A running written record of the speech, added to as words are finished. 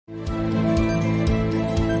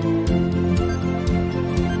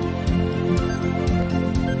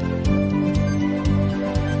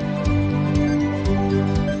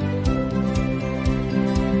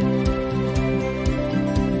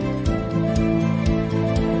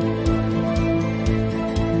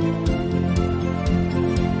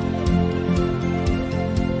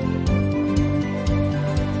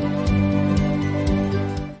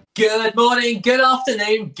Good morning, good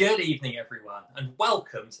afternoon, good evening, everyone, and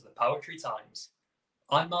welcome to the Poetry Times.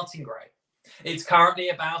 I'm Martin Gray. It's currently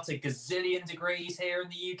about a gazillion degrees here in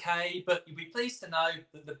the UK, but you'll be pleased to know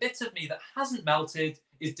that the bit of me that hasn't melted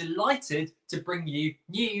is delighted to bring you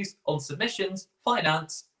news on submissions,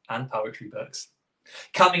 finance, and poetry books.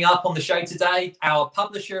 Coming up on the show today, our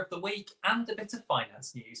publisher of the week and a bit of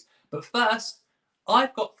finance news. But first,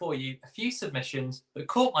 I've got for you a few submissions that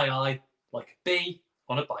caught my eye like a bee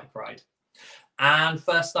on a bike ride. And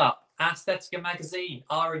first up, Aesthetica Magazine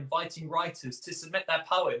are inviting writers to submit their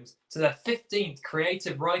poems to their 15th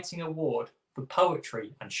Creative Writing Award for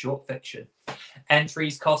poetry and short fiction.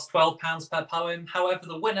 Entries cost £12 per poem. However,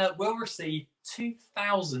 the winner will receive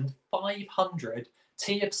 2,500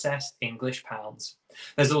 tea-obsessed English pounds.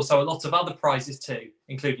 There's also a lot of other prizes too,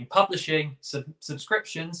 including publishing,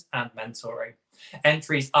 subscriptions, and mentoring.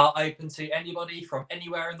 Entries are open to anybody from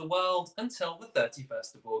anywhere in the world until the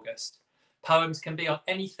 31st of August. Poems can be on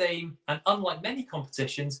any theme and, unlike many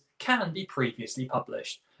competitions, can be previously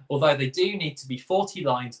published, although they do need to be 40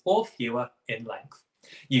 lines or fewer in length.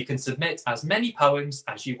 You can submit as many poems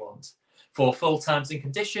as you want. For full terms and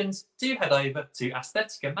conditions, do head over to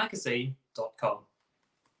aestheticamagazine.com.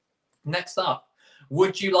 Next up,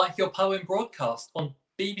 would you like your poem broadcast on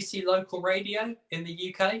BBC local radio in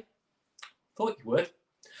the UK? Thought you would.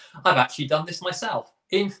 I've actually done this myself.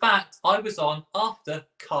 In fact, I was on after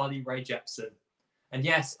Carly Rae Jepsen. And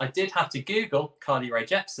yes, I did have to Google Carly Rae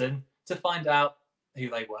Jepsen to find out who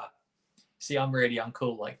they were. See, I'm really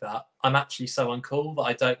uncool like that. I'm actually so uncool that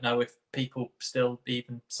I don't know if people still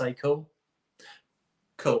even say cool.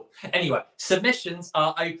 Cool. Anyway, submissions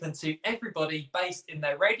are open to everybody based in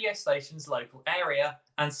their radio station's local area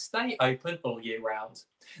and stay open all year round.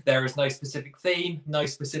 There is no specific theme, no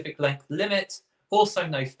specific length limit, also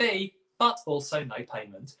no fee, but also no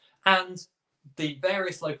payment. And the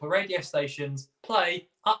various local radio stations play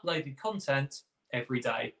uploaded content every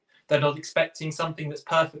day. They're not expecting something that's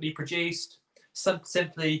perfectly produced.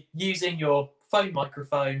 Simply using your phone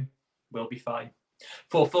microphone will be fine.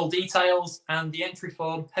 For full details and the entry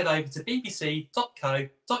form, head over to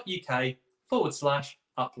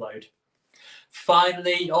bbc.co.uk/upload.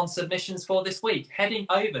 Finally, on submissions for this week, heading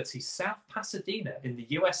over to South Pasadena in the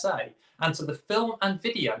USA and to the Film and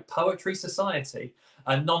Video Poetry Society,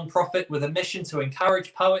 a non-profit with a mission to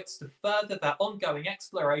encourage poets to further their ongoing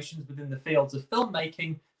explorations within the fields of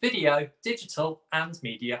filmmaking, video, digital, and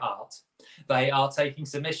media art. They are taking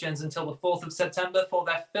submissions until the 4th of September for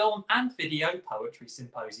their Film and Video Poetry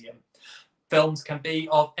Symposium. Films can be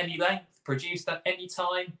of any length, produced at any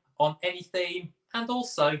time, on any theme, and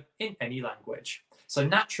also in any language. So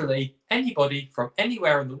naturally, anybody from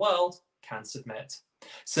anywhere in the world can submit.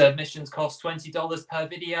 Submissions cost $20 per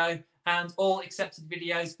video, and all accepted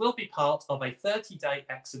videos will be part of a 30-day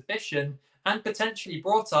exhibition and potentially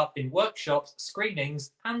brought up in workshops,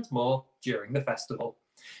 screenings, and more during the festival.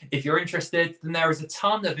 If you're interested, then there is a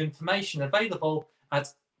ton of information available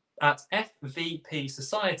at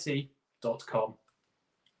fvpsociety.com.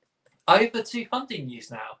 Over to funding news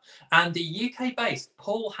now, and the UK-based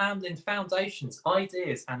Paul Hamlyn Foundation's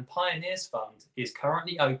Ideas and Pioneers Fund is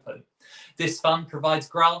currently open. This fund provides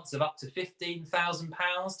grants of up to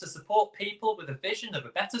 £15,000 to support people with a vision of a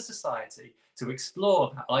better society to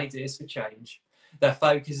explore their ideas for change. Their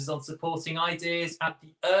focus is on supporting ideas at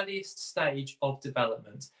the earliest stage of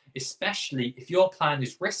development, especially if your plan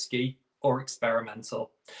is risky or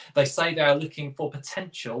experimental. They say they are looking for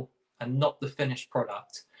potential and not the finished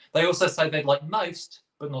product. They also say they'd like most,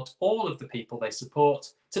 but not all of the people they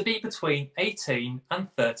support to be between 18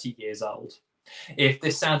 and 30 years old. If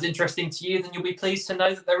this sounds interesting to you, then you'll be pleased to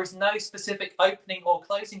know that there is no specific opening or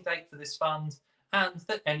closing date for this fund and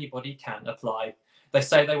that anybody can apply. They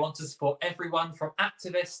say they want to support everyone from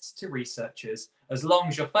activists to researchers, as long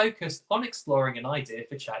as you're focused on exploring an idea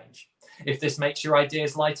for change. If this makes your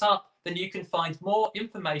ideas light up, then you can find more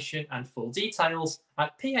information and full details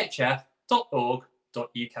at phf.org.uk.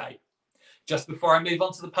 Just before I move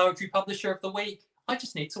on to the Poetry Publisher of the Week, I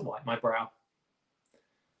just need to wipe my brow.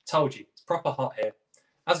 Told you, it's proper hot here.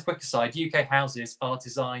 As a quick aside, UK houses are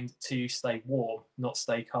designed to stay warm, not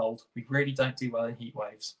stay cold. We really don't do well in heat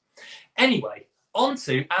waves. Anyway, on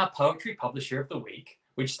to our Poetry Publisher of the Week,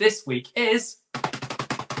 which this week is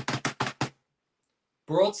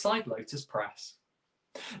Broadside Lotus Press.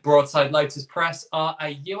 Broadside Lotus Press are a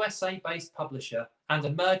USA-based publisher and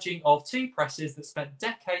a merging of two presses that spent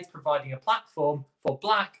decades providing a platform for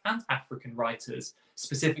Black and African writers,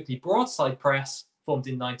 specifically Broadside Press, formed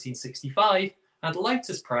in 1965, and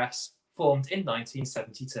Lotus Press, formed in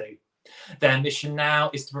 1972. Their mission now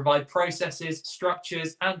is to provide processes,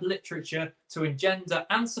 structures, and literature to engender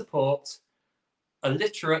and support a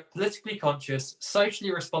literate, politically conscious,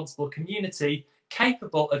 socially responsible community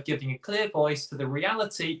capable of giving a clear voice to the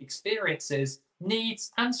reality, experiences,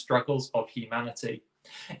 needs, and struggles of humanity.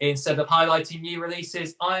 Instead of highlighting new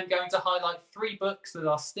releases, I am going to highlight 3 books that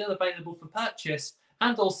are still available for purchase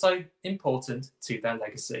and also important to their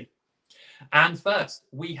legacy. And first,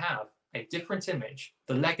 we have A Different Image,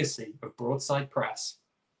 The Legacy of Broadside Press.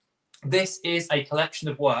 This is a collection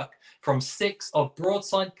of work from 6 of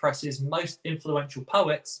Broadside Press's most influential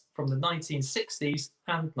poets from the 1960s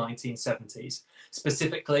and 1970s,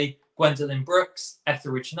 specifically Gwendolyn Brooks,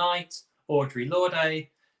 Etheridge Knight, Audre Lorde,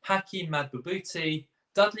 Hakeem Madhubuti,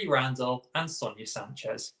 Dudley Randall, and Sonia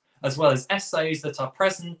Sanchez, as well as essays that are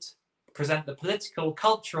present the political,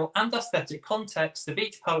 cultural, and aesthetic context of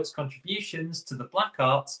each poet's contributions to the Black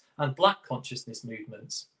arts and Black consciousness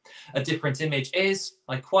movements. A Different Image is,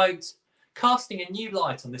 I quote, casting a new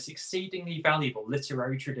light on this exceedingly valuable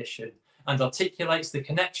literary tradition and articulates the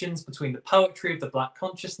connections between the poetry of the Black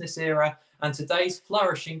consciousness era and today's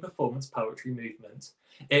flourishing performance poetry movement.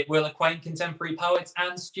 It will acquaint contemporary poets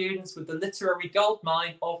and students with the literary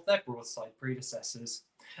goldmine of their Broadside predecessors.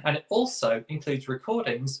 And it also includes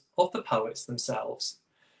recordings of the poets themselves.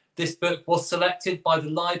 This book was selected by the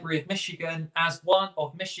Library of Michigan as one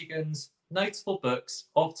of Michigan's notable books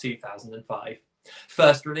of 2005.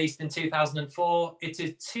 First released in 2004, it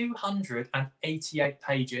is 288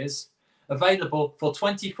 pages, available for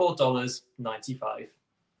 $24.95.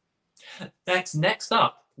 Next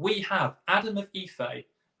up, we have Adam of Ife,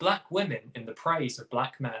 Black Women in the Praise of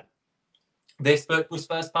Black Men. This book was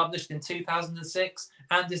first published in 2006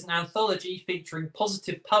 and is an anthology featuring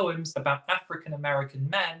positive poems about African American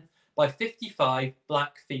men by 55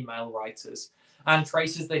 Black female writers, and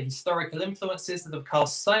traces the historical influences that have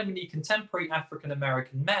cast so many contemporary African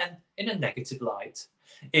American men in a negative light.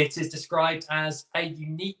 It is described as a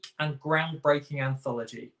unique and groundbreaking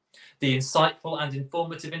anthology. The insightful and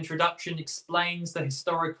informative introduction explains the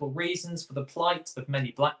historical reasons for the plight of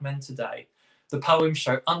many Black men today. The poems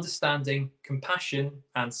show understanding, compassion,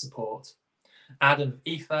 and support. Adam of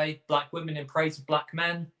Ife, Black Women in Praise of Black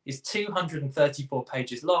Men, is 234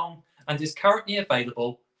 pages long and is currently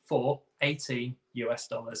available for $18 US.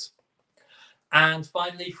 And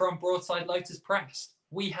finally, from Broadside Lotus Press,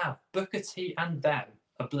 we have Booker T and Them,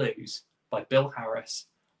 A Blues by Bill Harris,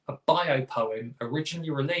 a bio poem originally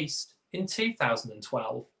released in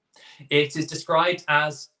 2012. It is described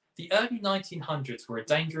as the early 1900s were a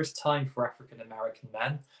dangerous time for African American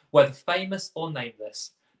men, whether famous or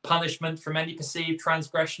nameless. Punishment from any perceived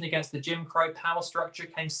transgression against the Jim Crow power structure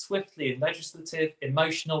came swiftly in legislative,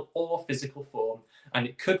 emotional, or physical form, and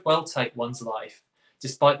it could well take one's life.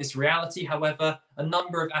 Despite this reality, however, a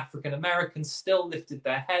number of African Americans still lifted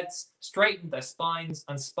their heads, straightened their spines,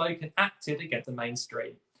 and spoke and acted against the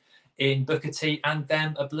mainstream. In Booker T and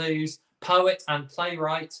Them, A Blues, poet and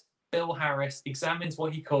playwright Bill Harris examines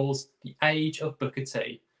what he calls the age of Booker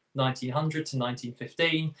T, 1900 to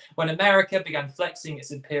 1915, when America began flexing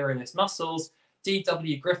its imperialist muscles,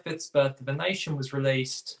 D.W. Griffith's Birth of a Nation was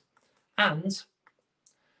released, and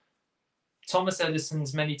Thomas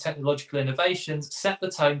Edison's many technological innovations set the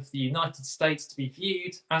tone for the United States to be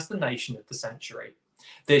viewed as the nation of the century.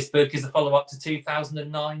 This book is a follow-up to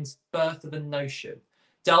 2009's Birth of a Notion,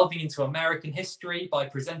 delving into American history by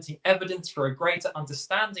presenting evidence for a greater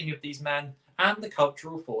understanding of these men and the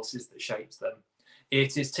cultural forces that shaped them.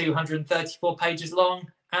 It is 234 pages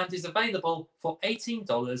long and is available for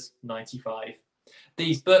 $18.95.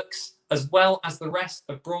 These books, as well as the rest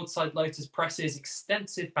of Broadside Lotus Press's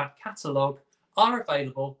extensive back catalogue, are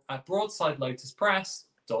available at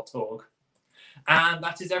broadsidelotuspress.org. And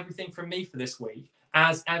that is everything from me for this week.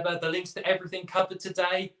 As ever, the links to everything covered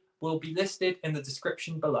today will be listed in the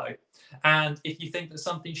description below. And if you think that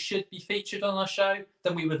something should be featured on our show,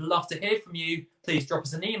 then we would love to hear from you. Please drop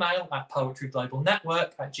us an email at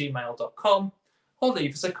poetryglobalnetwork@gmail.com or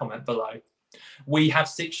leave us a comment below. We have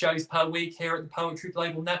 6 shows per week here at the Poetry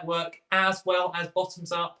Global Network, as well as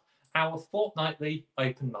Bottoms Up, our fortnightly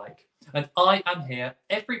open mic. And I am here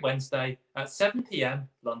every Wednesday at 7 p.m.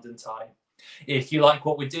 London time. If you like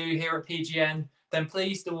what we do here at PGN, then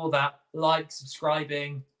please do all that, like,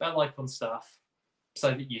 subscribing, bell icon stuff,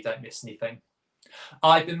 so that you don't miss anything.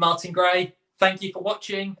 I've been Martin Gray. Thank you for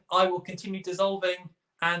watching. I will continue dissolving,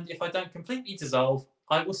 and if I don't completely dissolve,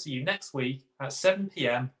 I will see you next week at 7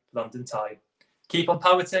 p.m. London time. Keep on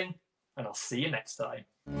poeting, and I'll see you next time.